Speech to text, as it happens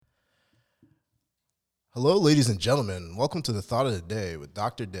Hello, ladies and gentlemen. Welcome to the Thought of the Day with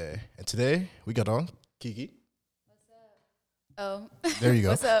Dr. Day. And today we got on Kiki. Oh, There you go.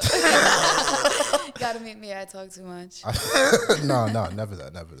 what's up? Gotta meet me. I talk too much. No, never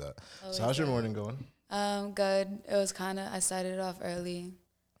that. Always So how's your that. morning going? Good. It was I started off early.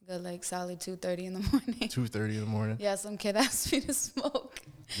 Good, like solid 2:30 in the morning. 2:30 in the morning? Yeah, some kid asked me to smoke.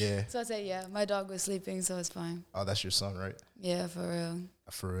 Yeah. So I said, yeah, my dog was sleeping, so it's fine. Oh, that's your son, right? Yeah, for real.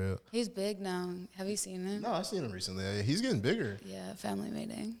 For real. He's big now. Have you seen him? No, I've seen him recently. He's getting bigger. Yeah, family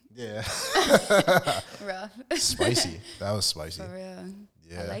meeting. Yeah. Rough. Spicy. That was spicy. For real.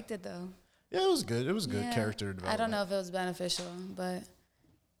 Yeah. I liked it though. Yeah, it was good. It was good Yeah. character development. I don't know if it was beneficial, but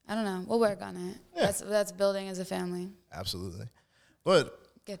I don't know. We'll work on it. Yeah. That's building as a family. Absolutely. But,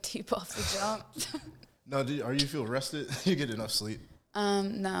 Get deep off the jump. no, are you feel rested? You get enough sleep?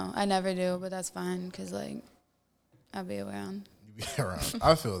 No, I never do, but that's fine because like I'll be around. You be around.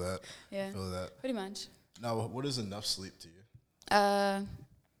 I feel that. Yeah, I feel that. pretty much. Now, what is enough sleep to you?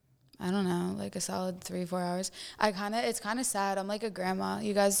 I don't know, like a solid 3-4 hours. It's kind of sad. I'm like a grandma.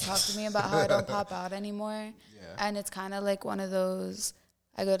 You guys talk to me about how I don't pop out anymore, Yeah. and it's kind of like one of those.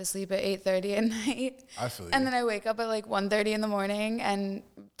 I go to sleep at 8:30 at night, I feel you. and then I wake up at like 1:30 in the morning and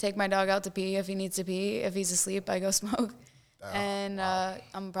take my dog out to pee if he needs to pee. If he's asleep, I go smoke.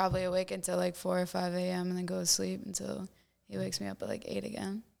 I'm probably awake until like 4 or 5 a.m. and then go to sleep until he wakes me up at like 8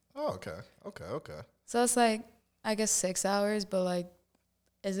 again. Oh, okay. So it's like, I guess 6 hours, but like,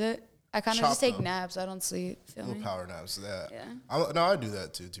 is it? I kind of Chop just take them. naps. I don't sleep. Feel Little me? power naps. Yeah. I do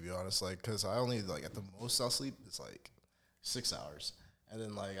that too, to be honest. Like, cause I only like at the most I'll sleep it's like 6 hours, and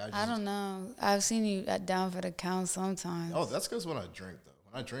then like I don't know. I've seen you down for the count sometimes. Oh, that's cause when I drink though.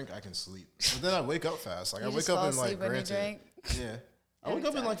 When I drink, I can sleep, but then I wake up fast. Like You I just wake up fall in like asleep when you granted. drink? Yeah, I Every wake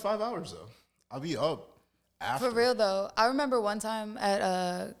up in time. like 5 hours though. I'll be up after. For real though, I remember one time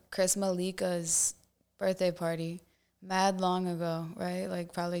at Chris Malika's birthday party, mad long ago, right?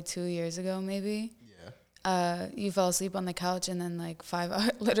 Like probably 2 years ago, maybe. Yeah. You fell asleep on the couch, and then like 5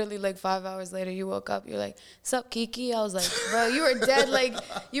 hours, literally like 5 hours later, you woke up. You're like, "Sup, Kiki?" I was like, "Bro, you were dead. Like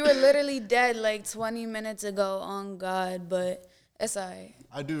you were literally dead like 20 minutes ago." On God, but it's alright.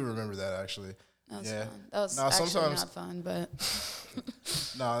 I do remember that actually. That was Yeah. fun. That was Nah, actually sometimes- not fun, but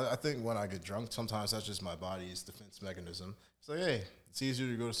No, I think when I get drunk, sometimes that's just my body's defense mechanism. It's like, hey, it's easier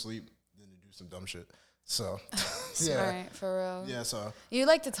to go to sleep than to do some dumb shit. So, smart for real. Yeah, so, You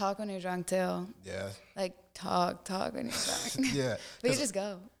like to talk when you're drunk too. yeah. Like talk when you're drunk. Yeah. But you 'Cause- just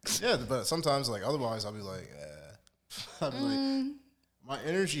go. yeah, but sometimes, like, otherwise, I'll be like, I'll be like, my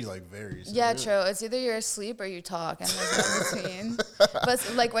energy, like, varies. Mm. Yeah, Really- true. It's either you're asleep or you talk, and there's no between. But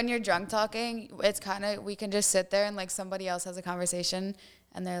like when you're drunk talking, it's kind of we can just sit there and like somebody else has a conversation,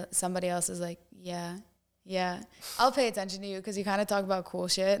 and somebody else is like, yeah. I'll pay attention to you because you kind of talk about cool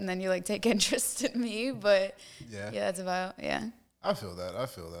shit, and then you like take interest in me. But Yeah. yeah, that's about yeah. I feel that.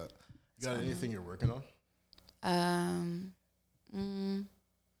 You got anything you're working on?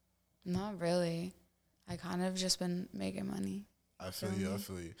 Not really. I kind of just been making money. I feel you.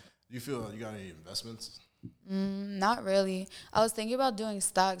 Do you feel you got any investments? Not really. I was thinking about doing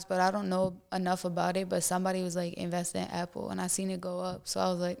stocks, but I don't know enough about it. But somebody was like investing in Apple, and I seen it go up. So I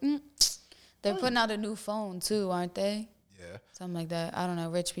was like, they're putting out a new phone too, aren't they? Yeah. Something like that. I don't know.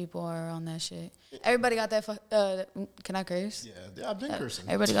 Rich people are on that shit. Everybody got that. Can I curse? Yeah, I've been cursing.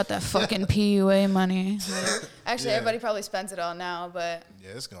 Everybody got that fucking PUA money. Like, actually, Yeah. everybody probably spends it all now, but Yeah,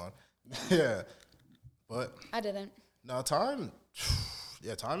 it's gone. Yeah. But, I didn't. no, time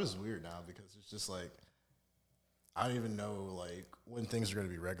is weird now because it's just like, I don't even know, like, when things are going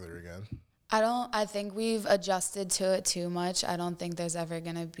to be regular again. I think we've adjusted to it too much. I don't think there's ever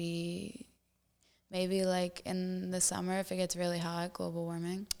going to be, maybe like in the summer if it gets really hot, global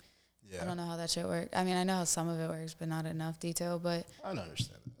warming. Yeah. I don't know how that shit works. I mean, I know how some of it works, but not enough detail. But I don't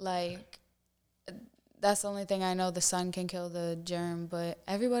understand that. like, that's the only thing I know. The sun can kill the germ, but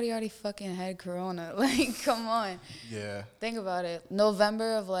everybody already fucking had corona. Like, come on. Yeah. Think about it.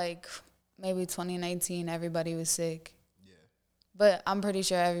 November of like maybe 2019, everybody was sick. Yeah. But I'm pretty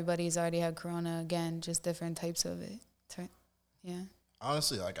sure everybody's already had corona again, just different types of it. Yeah.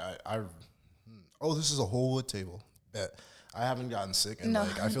 Honestly, like, oh, this is a whole wood table. Bet. I haven't gotten sick in, No,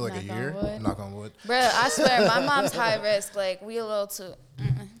 like, I feel like a knock on year. wood. Knock on wood. Bruh, I swear, my mom's high risk. Like, we a little too.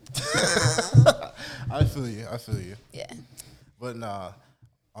 I feel you. Yeah. But nah,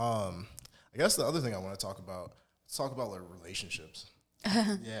 I guess the other thing I want to talk about, like relationships.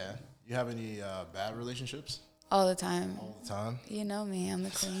 Yeah. You have any bad relationships All the time. all the time? You know me, I'm the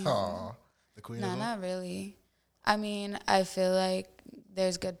queen. Aw, the queen No, of them? not really. I mean, I feel like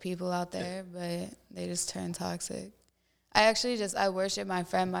there's good people out there, but they just turn toxic. I worship my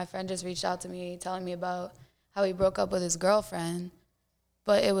friend. My friend just reached out to me telling me about how he broke up with his girlfriend,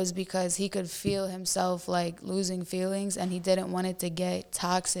 but it was because he could feel himself like losing feelings and he didn't want it to get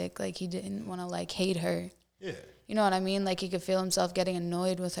toxic. Like he didn't want to like hate her. Yeah. You know what I mean? Like he could feel himself getting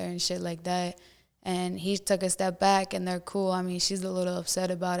annoyed with her and shit like that. And he took a step back and they're cool. I mean, she's a little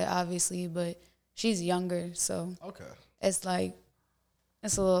upset about it, obviously, but she's younger. So Okay. it's like,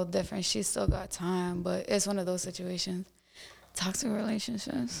 it's a little different. She's still got time, but it's one of those situations. Toxic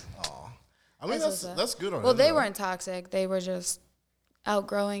relationships. Oh, I mean that's good on Well, him, they though. weren't toxic. They were just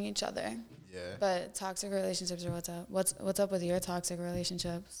outgrowing each other. Yeah. But toxic relationships are what's up. What's up with your toxic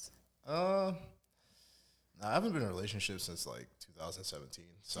relationships? Nah, I haven't been in a relationship since like 2017.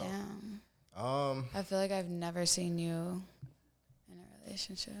 So. Damn. I feel like I've never seen you in a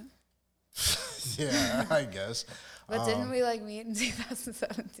relationship. Yeah, I guess. But didn't we like meet in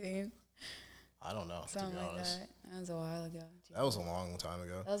 2017? I don't know. Something to be like honest. that was a while ago. That was a long time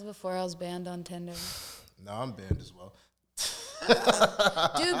ago. That was before I was banned on Tinder. No, I'm banned as well.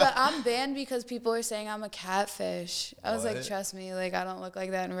 Dude, but I'm banned because people are saying I'm a catfish. I was like, What? trust me, like I don't look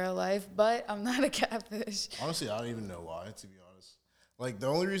like that in real life, but I'm not a catfish. Honestly, I don't even know why, to be honest. Like, the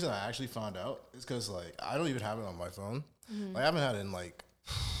only reason I actually found out is because, like, I don't even have it on my phone. Mm-hmm. Like, I haven't had it in, like,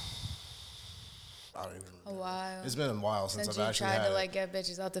 I don't even remember. A while. It's been a while since I've you actually tried had to it. like get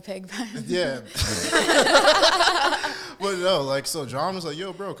bitches out the pig pen. Yeah. But no, like, so John was like,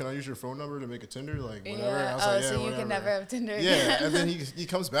 yo, bro, can I use your phone number to make a Tinder? Like, whatever. And I was like, yeah, so you whatever. can never have Tinder Yeah, again. and then he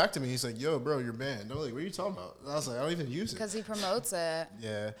comes back to me. He's like, yo, bro, you're banned. I'm like, what are you talking about? And I was like, I don't even use it. Because he promotes it.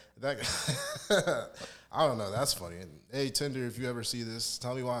 Yeah, that. I don't know. That's funny. And, hey, Tinder, if you ever see this,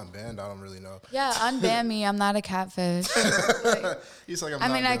 tell me why I'm banned. I don't really know. Yeah, unban me. I'm not a catfish. He's like, I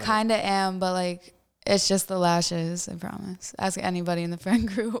mean, I kind of am, but like, it's just the lashes, I promise. Ask anybody in the friend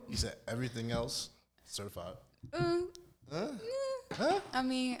group. He said everything else certified. I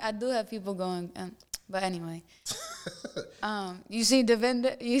mean, I do have people going, but anyway. You see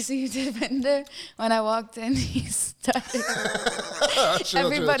Devinder? When I walked in, he stuttered.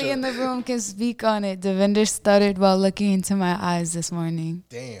 Everybody in the room can speak on it. Devinder stuttered while looking into my eyes this morning.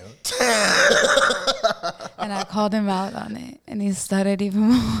 Damn. And I called him out on it, and he stuttered even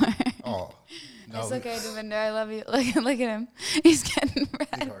more. Oh. No, It's okay, Devinder. I love you. Look at him. He's getting red.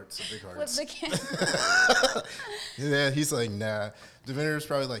 big hearts, big Flip hearts. the camera. Yeah, he's like, nah. Devinder's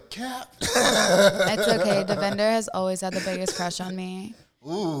probably like, Cap. It's okay. Devinder has always had the biggest crush on me.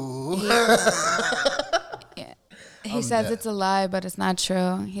 Ooh. Yeah. He says dead. it's a lie, but it's not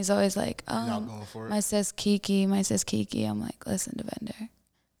true. He's always like, Not going for it. my sis Kiki. I'm like, listen, Devinder.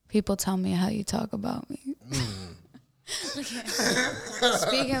 People tell me how you talk about me.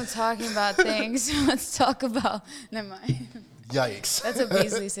 Speaking of talking about things, let's talk about. Never mind. Yikes. That's a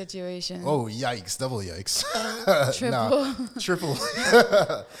Beasley situation. Oh, yikes. Double yikes. Triple. Nah, triple.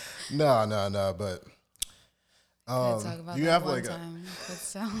 No, but. Let's talk about you that have one like time. Good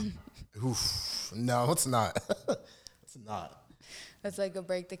sound. Oof. No, it's not. It's not. Let's like go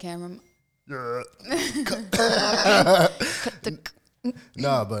break the camera.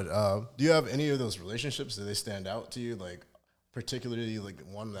 No, but do you have any of those relationships that they stand out to you? Like, particularly like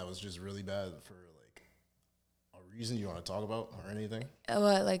one that was just really bad for like a reason you want to talk about or anything?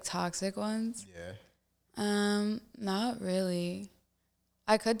 What, like toxic ones? Yeah. Not really.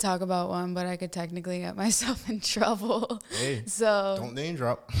 I could talk about one, but I could technically get myself in trouble. Hey, So don't name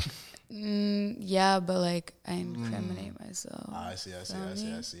drop. yeah, but like I incriminate myself. I see.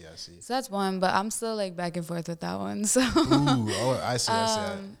 So that's one, but I'm still like back and forth with that one. So Ooh, oh, I see.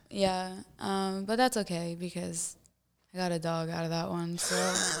 yeah, but that's okay because I got a dog out of that one. So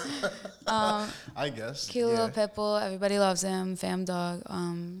I guess. cute little pit bull, everybody loves him, fam dog. I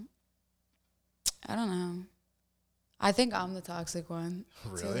don't know. I think I'm the toxic one, to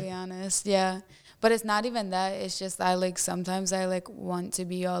Really? be honest. Yeah. But it's not even that. It's just sometimes I want to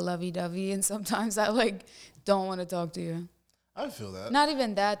be all lovey-dovey and sometimes I don't want to talk to you. I feel that. Not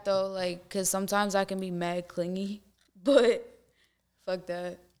even that though, because sometimes I can be mad clingy, but fuck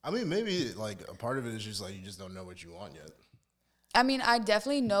that. I mean, maybe like a part of it is just like you just don't know what you want yet. I mean, I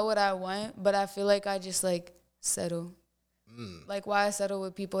definitely know what I want, but I feel like I just settle. Like, why I settle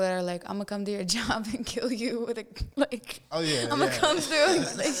with people that are like, I'm gonna come to your job and kill you with a Oh yeah, I'm gonna come through and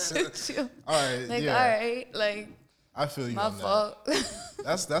shoot you. All right, All yeah. right, I feel you my on fault. that.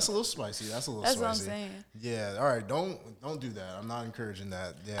 That's a little spicy. That's a little That's spicy. what I'm saying. Yeah. All right. Don't do that. I'm not encouraging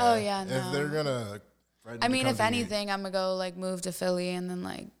that. Yeah. Oh, yeah, If no. they're gonna. I mean, if anything, I'm gonna go move to Philly and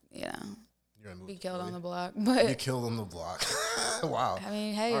then you're gonna move be to killed Philly. on the block. Be But killed on the block. Wow. I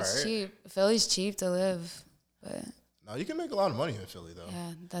mean, hey, All it's right. cheap. Philly's cheap to live, but No, you can make a lot of money in Philly though.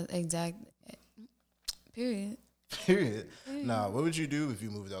 yeah, that exact. Period. Period. Nah, what would you do if you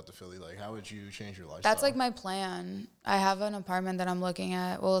moved out to Philly? Like, how would you change your lifestyle? That's like my plan. I have an apartment that I'm looking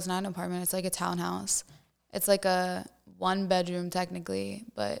at. Well, it's not an apartment. It's like a townhouse. It's like a 1 bedroom technically,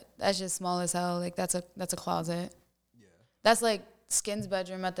 but that's just small as hell. Like that's a closet. Yeah. That's like Skin's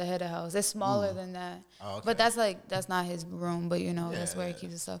bedroom at the head of house. It's smaller than that. Oh, okay. But that's not his room, but you know, that's where he Yeah.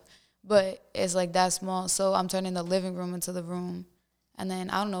 keeps his stuff. But it's like that small. So I'm turning the living room into the room. And then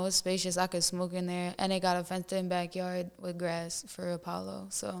I don't know, it's spacious. I could smoke in there. And it got a fenced in backyard with grass for Apollo.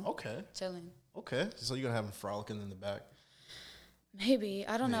 So Okay. chilling. Okay. So you're gonna have him frolicking in the back. Maybe.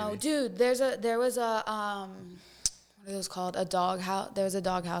 I don't know. Maybe. Dude, there was a what are those called? A dog house. There was a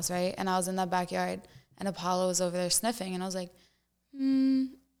dog house, right? And I was in that backyard and Apollo was over there sniffing and I was like,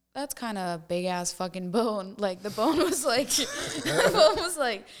 that's kind of a big ass fucking bone. Like the bone was like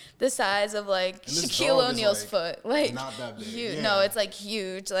the size of like this Shaquille dog is, O'Neal's like, foot. Like not that big. huge. Yeah. No, it's like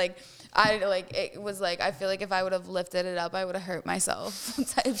huge. Like it was like I feel like if I would have lifted it up, I would have hurt myself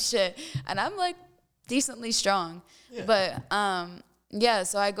type shit. And I'm like decently strong. Yeah. But yeah,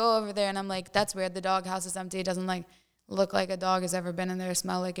 so I go over there and I'm like, that's weird. The dog house is empty. It doesn't like look like a dog has ever been in there,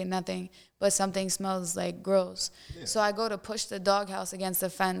 smell like it, nothing. But something smells like gross. Yeah. So I go to push the doghouse against the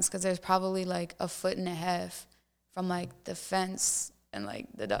fence because there's probably like 1.5 feet from like the fence and like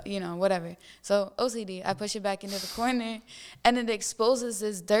the dog, you know, whatever. So OCD, I push it back into the corner and it exposes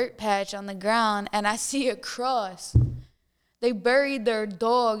this dirt patch on the ground and I see a cross. They buried their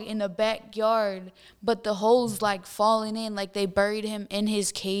dog in the backyard, but the hole's like falling in, like they buried him in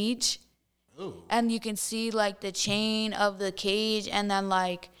his cage. Ooh. And you can see like the chain of the cage and then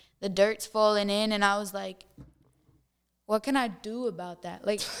like the dirt's falling in and I was like, what can I do about that?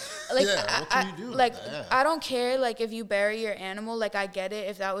 Like Yeah, what can you do about like that? Yeah. I don't care like if you bury your animal, like I get it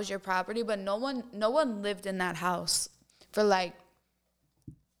if that was your property, but no one lived in that house for like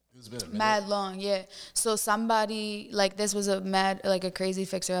It's been a minute. mad long, yeah. So somebody like this was a crazy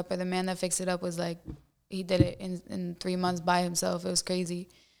fixer upper. The man that fixed it up was like he did it in 3 months by himself. It was crazy.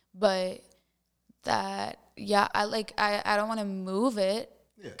 But that I don't want to move it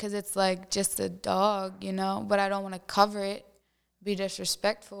because it's like just a dog, you know, but I don't want to cover it, be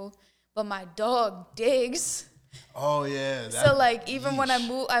disrespectful, but my dog digs. Oh yeah. So like even when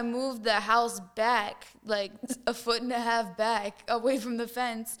I moved the house back like 1.5 feet back away from the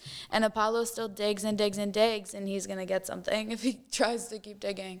fence, and Apollo still digs and digs and digs, and he's gonna get something if he tries to keep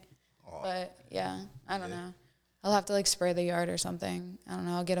digging. But yeah, I don't know. I'll have to like spray the yard or something. I don't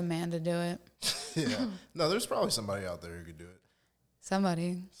know. I'll get a man to do it. Yeah. No, there's probably somebody out there who could do it.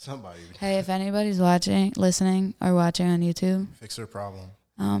 Somebody. Somebody. Hey, if anybody's listening, or watching on YouTube, Fix their problem.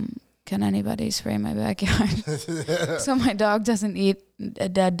 can anybody spray my backyard so my dog doesn't eat a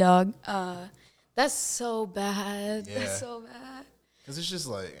dead dog? That's so bad. Yeah. That's so bad. Because it's just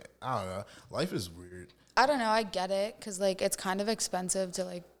like, I don't know. Life is weird. I don't know. I get it because like it's kind of expensive to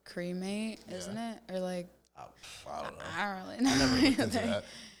like cremate, isn't it? Or like I don't know. I don't really know. I never looked into that.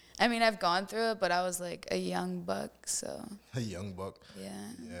 I mean, I've gone through it, but I was like a young buck, so A young buck. yeah.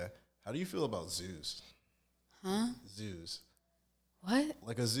 Yeah. How do you feel about zoos? Huh? Zoos. What?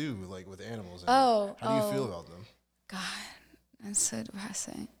 Like a zoo, like with animals. In Oh, it. How do you feel about them? God, that's so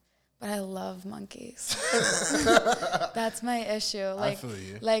depressing. But I love monkeys. That's my issue. Like, feel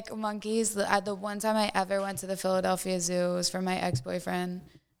you. Like monkeys. The one time I ever went to the Philadelphia Zoo was for my ex-boyfriend.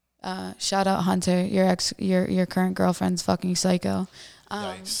 Shout out Hunter. Your current girlfriend's fucking psycho.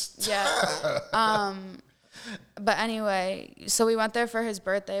 Yikes. Yeah. But anyway, so we went there for his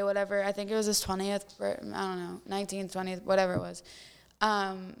birthday, whatever. I think it was his 20th. I don't know, 19th, 20th, whatever it was.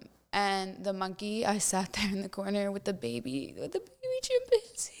 And the monkey, I sat there in the corner with the baby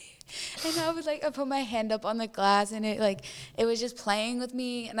chimpanzee. And I put my hand up on the glass and it was just playing with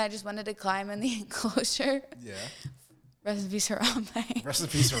me and I just wanted to climb in the enclosure. Yeah. Rest in peace, Harambe. Rest in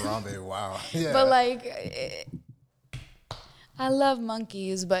peace, Harambe. Wow. Yeah. But I love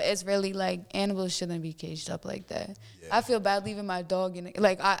monkeys, but it's really like animals shouldn't be caged up like that. Yeah. I feel bad leaving my dog in it.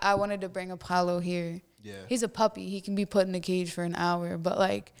 Like I wanted to bring Apollo here. Yeah. He's a puppy. He can be put in a cage for an hour, but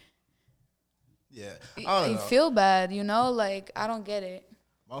like Yeah. I don't you know. feel bad, you know? Like I don't get it.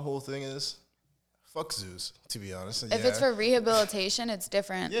 My whole thing is, fuck zoos, to be honest. If it's for rehabilitation, it's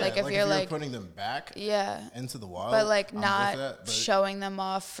different. yeah, Like if you're like putting them back yeah. into the wild. But like I'm with not that, but showing them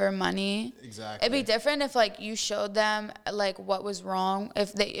off for money. Exactly. It'd be different if like you showed them like what was wrong.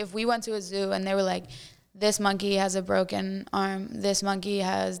 If we went to a zoo and they were like, this monkey has a broken arm, this monkey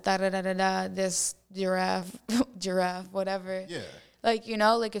has da da da da da, this giraffe, whatever. Yeah. Like, you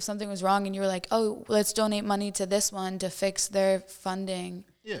know, like if something was wrong and you were like, oh, let's donate money to this one to fix their funding.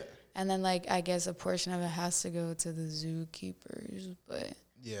 Yeah. And then like I guess a portion of it has to go to the zookeepers, but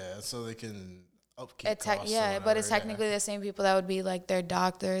Yeah, so they can upkeep costs. Yeah, Or but it's whatever, technically the same people that would be like their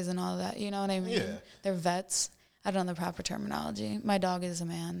doctors and all that. You know what I mean? Yeah. They're vets. I don't know the proper terminology. My dog is a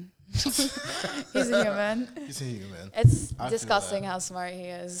man. He's a human. He's a human. It's I feel disgusting that. how smart he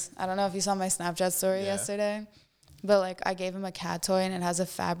is. I don't know if you saw my Snapchat story Yeah. yesterday, but like I gave him a cat toy and it has a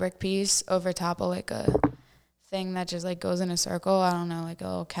fabric piece over top of like a thing that just like goes in a circle. I don't know, like a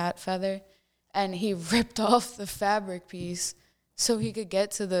little cat feather. And he ripped off the fabric piece so he could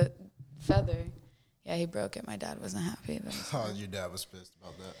get to the feather. Yeah, he broke it. My dad wasn't happy about it. Oh, your dad was pissed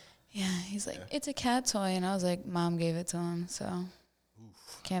about that. Yeah, he's like, it's a cat toy. And I was like, Mom gave it to him, so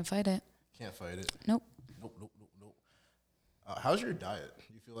can't fight it. Can't fight it. Nope. Nope. How's your diet?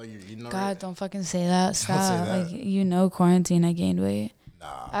 You feel like you're eating already? God, don't fucking say that. Stop. that. Like, quarantine, I gained weight.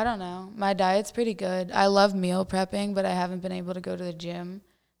 Nah. I don't know. My diet's pretty good. I love meal prepping, but I haven't been able to go to the gym,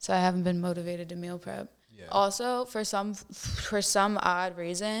 so I haven't been motivated to meal prep. Yeah. Also, for some odd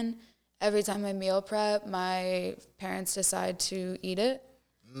reason, every time I meal prep, my parents decide to eat it.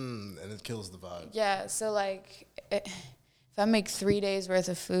 And it kills the vibe. Yeah, so like, if I make 3 days worth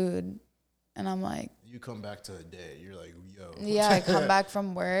of food, and I'm like, You come back to a day, you're like, yo. yeah, I come back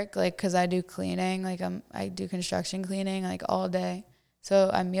from work, like, cause I do cleaning, like I do construction cleaning, like all day.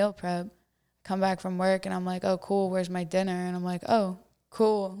 So I meal prep, come back from work, and I'm like, oh, cool, where's my dinner? And I'm like, oh,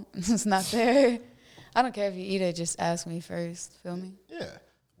 cool, it's not there. I don't care if you eat it, just ask me first. Feel me? Yeah.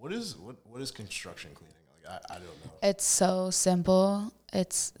 What is construction cleaning? Like I don't know. It's so simple.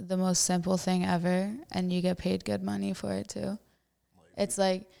 It's the most simple thing ever, and you get paid good money for it too. It's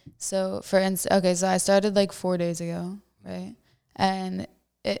like, so for instance, okay, so I started like 4 days ago, right? And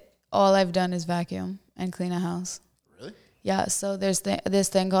all I've done is vacuum and clean a house. Really? Yeah, so there's this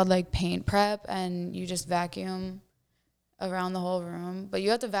thing called like paint prep, and you just vacuum around the whole room, but you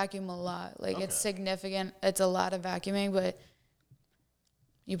have to vacuum a lot. Like it's significant. It's a lot of vacuuming, but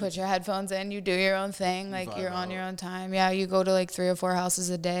you put your headphones in, you do your own thing, like you're on your own time. Yeah, you go to like 3 or 4 houses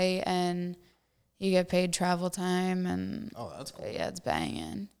a day, and you get paid travel time, and Oh, that's cool. yeah, it's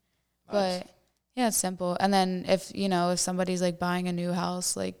banging. Nice. But yeah, it's simple. And then if somebody's like buying a new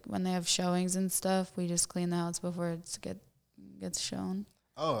house, like when they have showings and stuff, we just clean the house before it gets shown.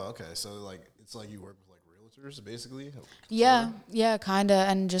 Oh, okay. So like it's like you work with like realtors basically? Yeah, kind of,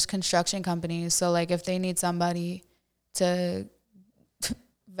 and just construction companies. So like if they need somebody to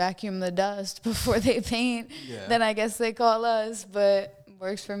vacuum the dust before they paint, then I guess they call us, but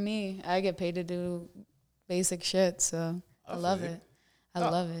works for me. I get paid to do basic shit, so I love it. I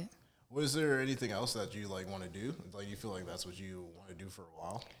love it. Was there anything else that you like want to do? Like you feel like that's what you want to do for a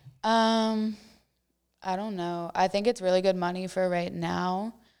while? I don't know. I think it's really good money for right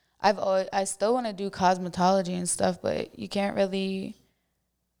now. I still want to do cosmetology and stuff, but you can't really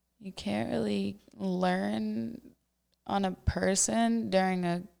learn on a person during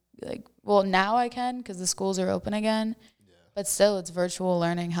now I can because the schools are open again, but still it's virtual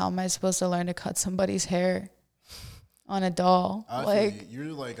learning. How am I supposed to learn to cut somebody's hair on a doll?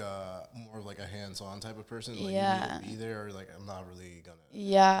 You're like more like a hands-on type of person. Like Yeah. you need to be there, or like I'm not really gonna.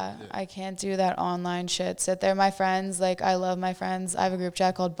 Yeah, I can't do that online shit. Sit there, my friends, like I love my friends. I have a group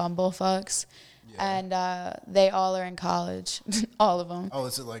chat called Bumblefucks, and they all are in college, all of them. Oh,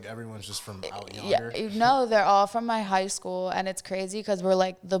 is it like everyone's just from out yonder? Yeah, no, they're all from my high school, and it's crazy because we're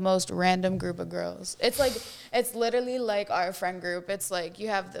like the most random group of girls. It's literally like our friend group. It's like you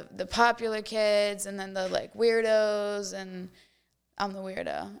have the popular kids, and then the like weirdos, and I'm the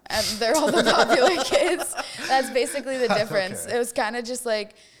weirdo, and they're all the popular kids. That's basically the difference. Okay. It was kind of just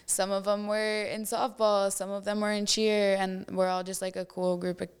like some of them were in softball, some of them were in cheer, and we're all just like a cool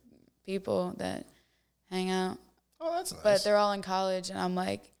group of people that hang out. Oh, that's nice. But they're all in college, and I'm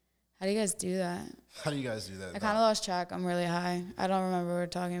like, how do you guys do that? How do you guys do that? I kind of lost track. I'm really high. I don't remember what we're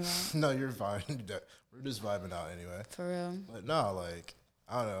talking about. No, you're fine. We're just vibing out anyway. For real. But no, like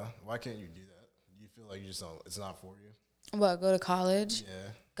I don't know. Why can't you do that? You feel like you just don't. It's not for you. What, go to college?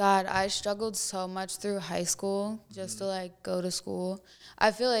 Yeah. God, I struggled so much through high school just to like go to school.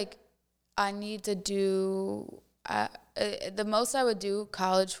 I feel like I need to do the most I would do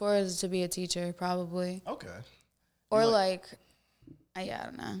college for is to be a teacher, probably. Okay. Or I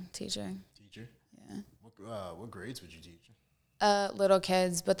don't know, teacher. Teacher. Yeah. What grades would you teach? Little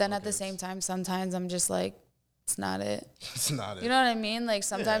kids, but then at the same time, sometimes I'm just like, it's not it. It's not it. You know what I mean? Like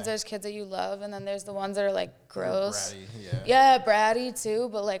sometimes there's kids that you love, and then there's the ones that are like gross. Bratty, yeah, bratty too.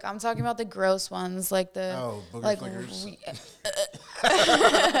 But like I'm talking about the gross ones, like the booger flickers.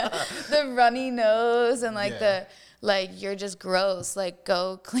 The runny nose and like the you're just gross. Like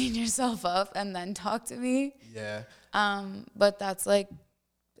go clean yourself up and then talk to me. Yeah. But that's like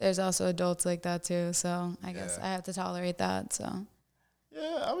there's also adults like that too. So I guess I have to tolerate that. So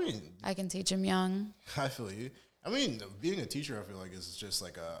Yeah, I mean, I can teach them young. I feel you. I mean, being a teacher, I feel like is just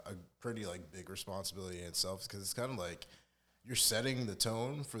like a pretty like big responsibility in itself because it's kind of like you're setting the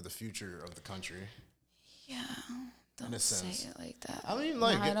tone for the future of the country. Yeah. In a Don't say sense. it like that. I mean, No,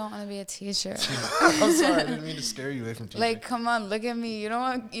 like, I don't want to be a teacher. I'm sorry, I didn't mean to scare you away from teaching. Like, come on, look at me. You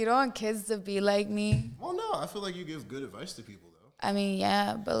don't want kids to be like me. Well, no, I feel like you give good advice to people though, I mean,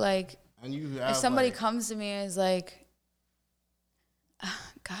 yeah, but like, and you have if somebody like, comes to me and is like,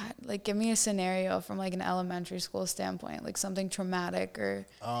 God, like, give me a scenario from like an elementary school standpoint, like something traumatic or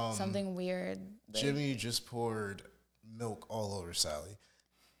something weird. Like, Jimmy just poured milk all over Sally.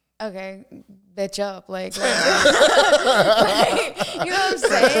 okay, bitch up, like, you know what I'm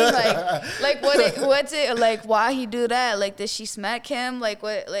saying? Like what's it like? Why he do that? Like, did she smack him? Like,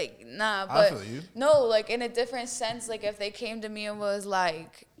 what? Like, nah. But I feel you. no, like in a different sense. Like, if they came to me and was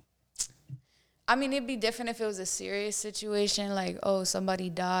like, I mean, it'd be different if it was a serious situation, like, oh, somebody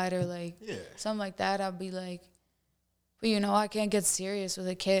died or like something like that. I'd be like, but you know, I can't get serious with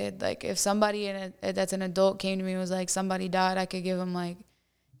a kid. Like, if somebody that's an adult came to me and was like, somebody died, I could give them like,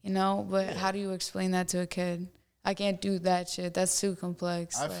 you know, but how do you explain that to a kid? I can't do that shit. That's too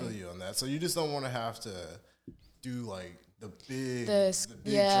complex. I feel you on that. So you just don't want to have to do like the big the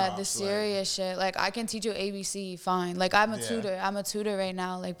drops, serious shit. Like, I can teach you ABC fine. Like, I'm a tutor. I'm a tutor right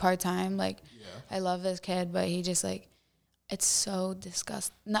now, like part time. Like, I love this kid, but he just like, it's so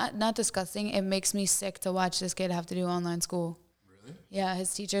not disgusting. It makes me sick to watch this kid have to do online school. Really? Yeah,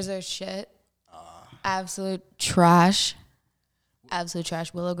 his teachers are shit. Absolute trash. Absolute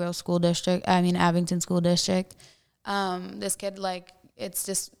trash. Willow Grove School District. I mean, Abington School District. This kid, like,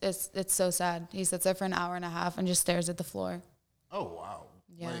 it's so sad. He sits there for an hour and a half and just stares at the floor. Oh wow.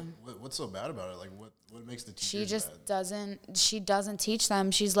 Yeah. Like, what's so bad about it? Like, what makes the teachers She just bad? doesn't teach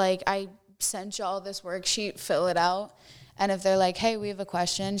them. She's like, I sent you all this worksheet, fill it out. And if they're like, hey, we have a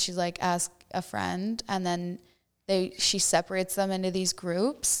question, she's like, ask a friend. And then she separates them into these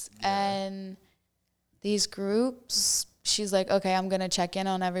groups. And these groups, she's like, okay, I'm going to check in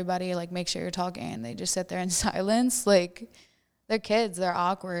on everybody, like, make sure you're talking. And they just sit there in silence. Like, they're kids. They're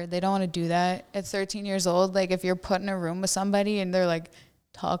awkward. They don't want to do that. At 13 years old, like, if you're put in a room with somebody and they're like,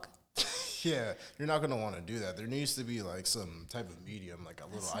 talk. Yeah, you're not going to want to do that. There needs to be, like, some type of medium, like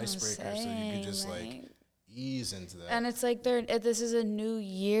a little icebreaker so you can just, like, ease into that. And it's like this is a new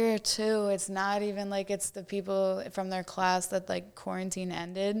year, too. It's not even like it's the people from their class that, like, quarantine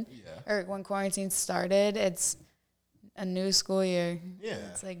ended. Yeah. Or when quarantine started, it's a new school year. Yeah.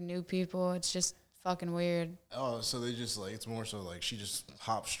 It's like new people. It's just fucking weird. Oh, so they just like, it's more so like she just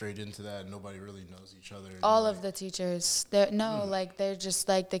hops straight into that and nobody really knows each other. All of the teachers. Like they're just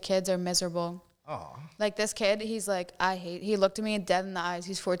like, the kids are miserable. Oh. Like this kid, he's like, he looked at me dead in the eyes.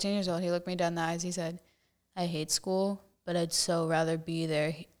 He's 14 years old. He looked me dead in the eyes. He said, I hate school, but I'd so rather be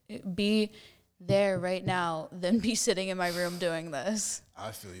there right now than be sitting in my room doing this.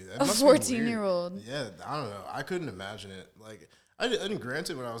 I feel you. A 14-year-old. Yeah, I don't know. I couldn't imagine it. Like, and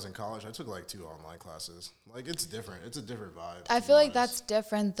granted, when I was in college, I took like 2 online classes. Like, it's different. It's a different vibe. I feel like that's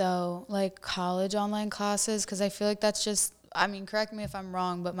different though, like college online classes, because I feel like that's just, I mean, correct me if I'm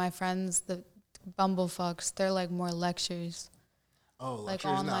wrong, but my friends, the bumblefucks, they're like more lectures. Oh, lectures?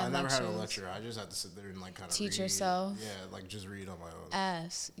 Like no, I never had a lecture. I just had to sit there and like kind of teach yourself. Yeah, like just read on my own.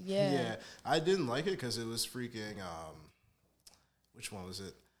 Yeah. Yeah, I didn't like it because it was freaking. Which one was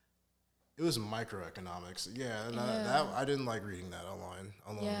it? It was microeconomics. Yeah, and that I didn't like reading that online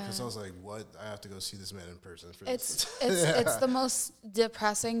because I was like, what? I have to go see this man in person for this. It's the most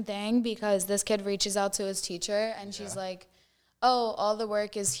depressing thing because this kid reaches out to his teacher and she's like, oh, all the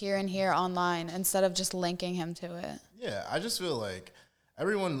work is here and here online, instead of just linking him to it. Yeah, I just feel like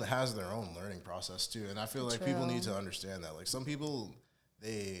everyone has their own learning process too, and I feel like people need to understand that. Like some people,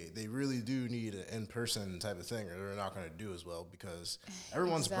 they really do need an in-person type of thing, or they're not going to do as well because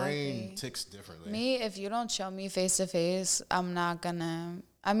everyone's brain ticks differently. Me, if you don't show me face-to-face, I'm not going to...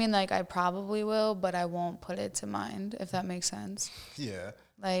 I mean, like, I probably will, but I won't put it to mind, if that makes sense. Yeah.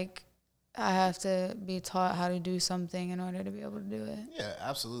 Like... I have to be taught how to do something in order to be able to do it. Yeah,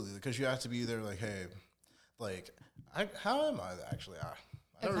 absolutely. Because you have to be there like, hey, like, how am I actually?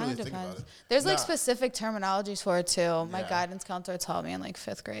 I don't really think about it. There's like specific terminologies for it too. My guidance counselor taught me in like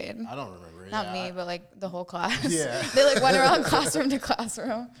 5th grade. I don't remember. Not me, but like the whole class. Yeah. They like went around classroom to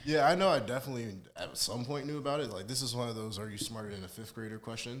classroom. Yeah, I know. I definitely at some point knew about it. Like this is one of those "Are you smarter than a 5th grader?"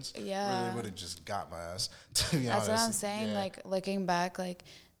 questions. Yeah. Really would have just got my ass. To be honest. That's what I'm saying. Yeah. Like looking back, like.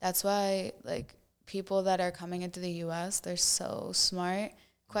 That's why, like, people that are coming into the U.S., they're so smart.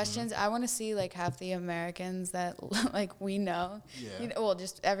 questions. I want to see like half the Americans that like we know. Yeah. Well,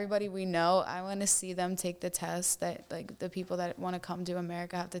 just everybody we know. I want to see them take the test that like the people that want to come to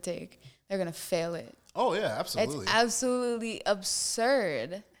America have to take. They're gonna fail it. Oh yeah, absolutely. It's absolutely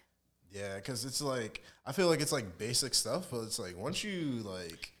absurd. Yeah, because it's like I feel like it's like basic stuff, but it's like once you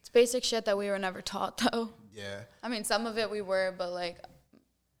like It's basic shit that we were never taught though. yeah. I mean, some of it we were, but like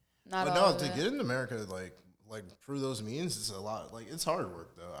not But all no, of to it. get into America like through those means, it's a lot. Like it's hard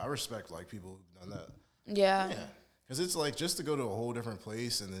work though. I respect like people who've done that. Yeah. Yeah. Because it's like just to go to a whole different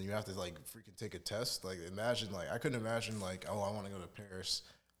place and then you have to like freaking take a test. Like imagine like I couldn't imagine like oh I want to go to Paris.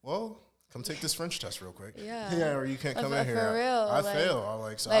 Well, come take this French test real quick. Yeah. Yeah, or you can't come in here. For real. I like, fail. I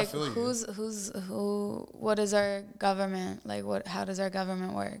like so I like feel you. who what is our government like how does our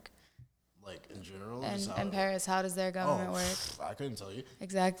government work? Like in general. And just how- in Paris, how does their government work? I couldn't tell you.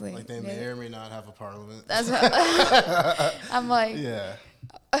 Exactly. Like they may or may not have a parliament. That's what I'm like. yeah.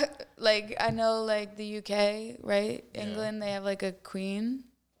 Like I know like the UK, right? England, they have like a queen.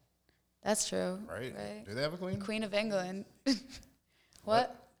 That's true. Right? Right. Do they have a queen? Queen of England.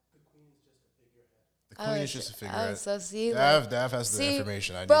 What? The queen is just a figurehead. Oh, so see, Dav has the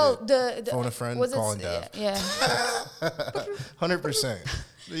information. I bro, need the phone a friend, was it calling Dav. Yeah. 100%.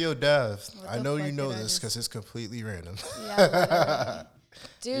 Yo, Dav, I the know fuck you know did I this just- because it's completely random. Yeah, literally.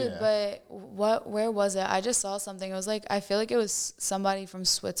 Dude, Yeah. but where was it? I just saw something. It was like, I feel like it was somebody from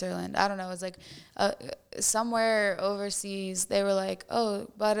Switzerland. I don't know. It was like somewhere overseas. They were like, oh,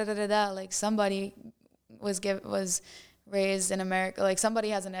 ba-da-da-da-da. Like somebody was raised in America. Like somebody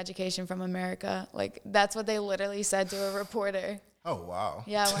has an education from America. Like that's what they literally said to a reporter. Oh, wow.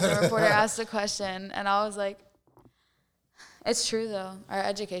 Yeah, when the reporter asked the question. And I was like, it's true though. Our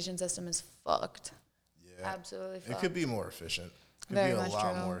education system is fucked. Yeah. Absolutely It fucked. could be more efficient. Could Very be a much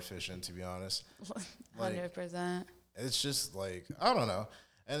lot true. more efficient, to be honest. Like, 100%. it's just like, I don't know.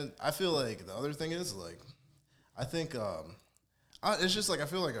 And I feel like the other thing is like, I think it's just like, I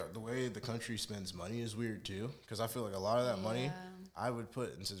feel like the way the country spends money is weird too. Because I feel like a lot of that money I would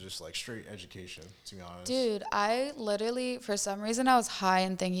put into just like straight education, to be honest. Dude, I literally, for some reason, I was high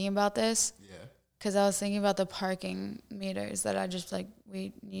and thinking about this. Yeah. Because I was thinking about the parking meters that I just like,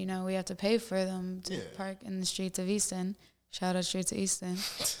 we have to pay for them to park in the streets of Easton. Shout out Streets of Easton.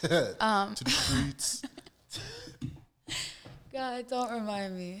 To the streets. God, don't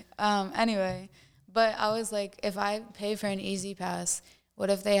remind me. Anyway, but I was like, if I pay for an Easy Pass, what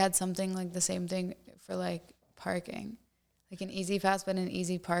if they had something like the same thing for like parking? Like an Easy Pass, but an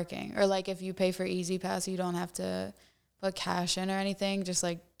easy parking. Or like if you pay for Easy Pass, you don't have to put cash in or anything. Just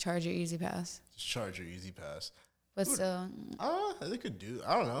like charge your Easy Pass. Just charge your Easy Pass. But still. They could do,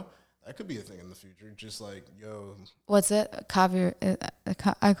 I don't know. That could be a thing in the future. Just like, yo. What's it? I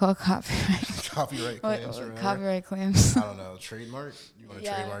call it copyright. Copyright claims or whatever. Copyright claims. I don't know. Trademark? You want to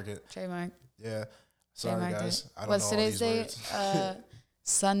trademark it? Trademark. Yeah. Sorry, Trademarked guys. it. I don't What's know all today's these date? words.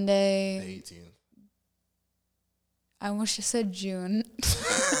 Sunday. The 18th. I almost just said June.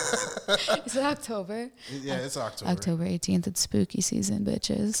 Is it October? Yeah, it's October. October 18th. It's spooky season,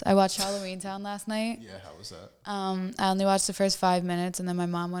 bitches. I watched Halloween Town last night. Yeah, how was that? I only watched the first 5 minutes, and then my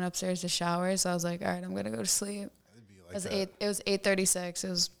mom went upstairs to shower. So I was like, all right, I'm gonna go to sleep. It'd be like It was 8:36. It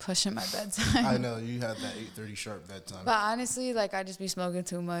was pushing my bedtime. I know you had that 8:30 sharp bedtime. But honestly, like I just be smoking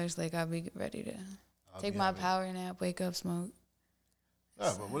too much. Like I'll be ready to take my power nap, wake up, smoke.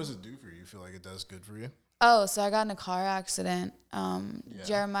 Yeah, but what does it do for you? You feel like it does good for you? Oh, so I got in a car accident.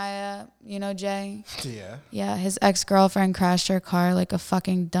 Jeremiah, you know Jay? Yeah. Yeah, his ex-girlfriend crashed her car like a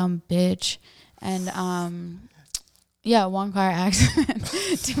fucking dumb bitch. And yeah, one car accident.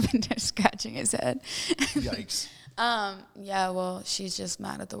 Deepinder scratching his head. Yikes. Yeah, well, she's just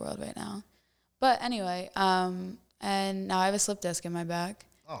mad at the world right now. But anyway, and now I have a slip disc in my back.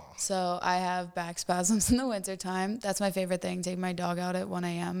 Oh. So I have back spasms in the wintertime. That's my favorite thing, taking my dog out at 1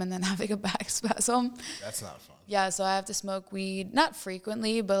 a.m. and then having a back spasm. That's not fun. Yeah, so I have to smoke weed, not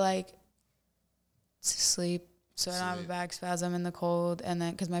frequently, but like to sleep. So I don't have a back spasm in the cold. And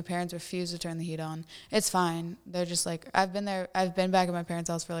then, because my parents refuse to turn the heat on. It's fine. They're just like, I've been back at my parents'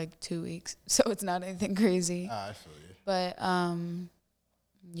 house for like 2 weeks. So it's not anything crazy. I feel you. But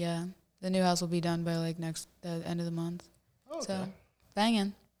yeah, the new house will be done by like the end of the month. Okay. So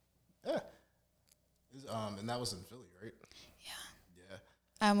banging. Yeah. And that was in Philly, right? Yeah. Yeah.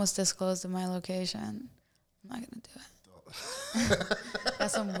 I almost disclosed my location. I'm not gonna do it.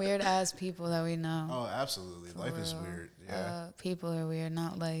 That's some weird ass people that we know. Oh, absolutely. Life is weird. Yeah. People are weird,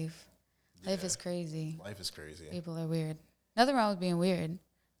 not life. Life is crazy. Life is crazy. People are weird. Nothing wrong with being weird,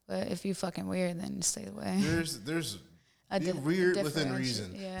 but if you fucking weird, then just stay away. There's be weird within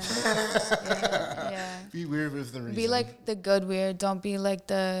reason. Yeah. Yeah. Be weird with the reason. Be like the good weird. Don't be like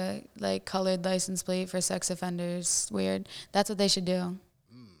the like colored license plate for sex offenders weird. That's what they should do.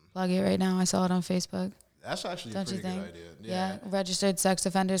 Plug it right now. I saw it on Facebook. That's actually Don't a pretty you think? good idea. Yeah. Registered sex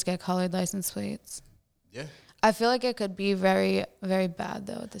offenders get colored license plates. Yeah. I feel like it could be very, very bad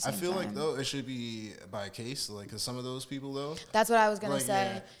though. At the same I feel time. like though it should be by case, like, because some of those people though. That's what I was gonna like,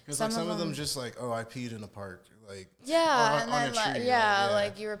 say. Because like some of them just like, oh, I peed in a park, like. Yeah, on, and on then a tree,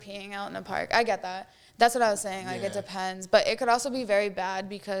 like you were peeing out in a park. I get that. That's what I was saying. Like it depends, but it could also be very bad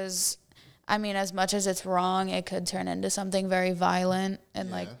because, I mean, as much as it's wrong, it could turn into something very violent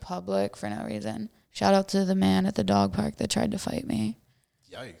in like public for no reason. Shout out to the man at the dog park that tried to fight me.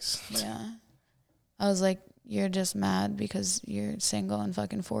 Yikes. Yeah, I was like, you're just mad because you're single and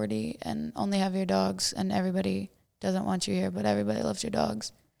fucking 40 and only have your dogs, and everybody doesn't want you here, but everybody loves your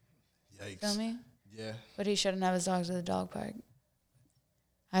dogs. Yikes. Feel me? Yeah. But he shouldn't have his dogs at the dog park.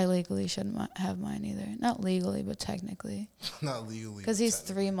 I legally shouldn't have mine either. Not legally, but technically. Not legally. Because he's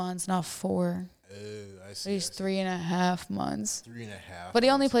 3 months, not 4. Oh, I see. But he's 3.5 months. 3.5. But he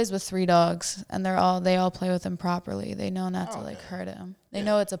only plays with 3 dogs, and they all play with him properly. They know not to like hurt him. They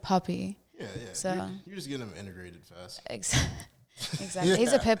know it's a puppy. Yeah. So you're just getting him integrated fast. Exactly.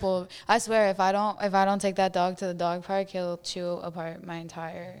 He's a pit bull. I swear, if I don't take that dog to the dog park, he'll chew apart my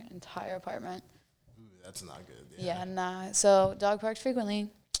entire apartment. Ooh, that's not good. Yeah, nah. So dog parks frequently.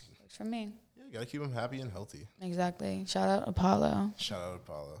 Works for me. Yeah, you gotta keep him happy and healthy. Exactly. Shout out Apollo. Shout out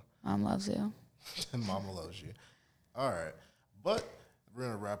Apollo. Mom loves you. Mama loves you. All right, but we're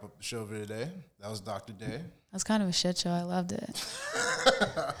gonna wrap up the show for today. That was Dr. Day. That's kind of a shit show. I loved it.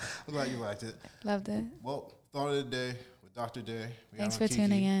 I'm glad you liked it. Loved it. Well, thought of the day with Dr. Day. Thanks for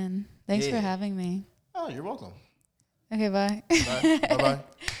tuning in. Thanks for having me. Oh, you're welcome. Okay, bye. Bye. Bye-bye.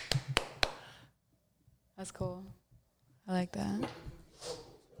 That's cool. I like that.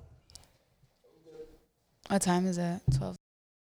 What time is it? 12.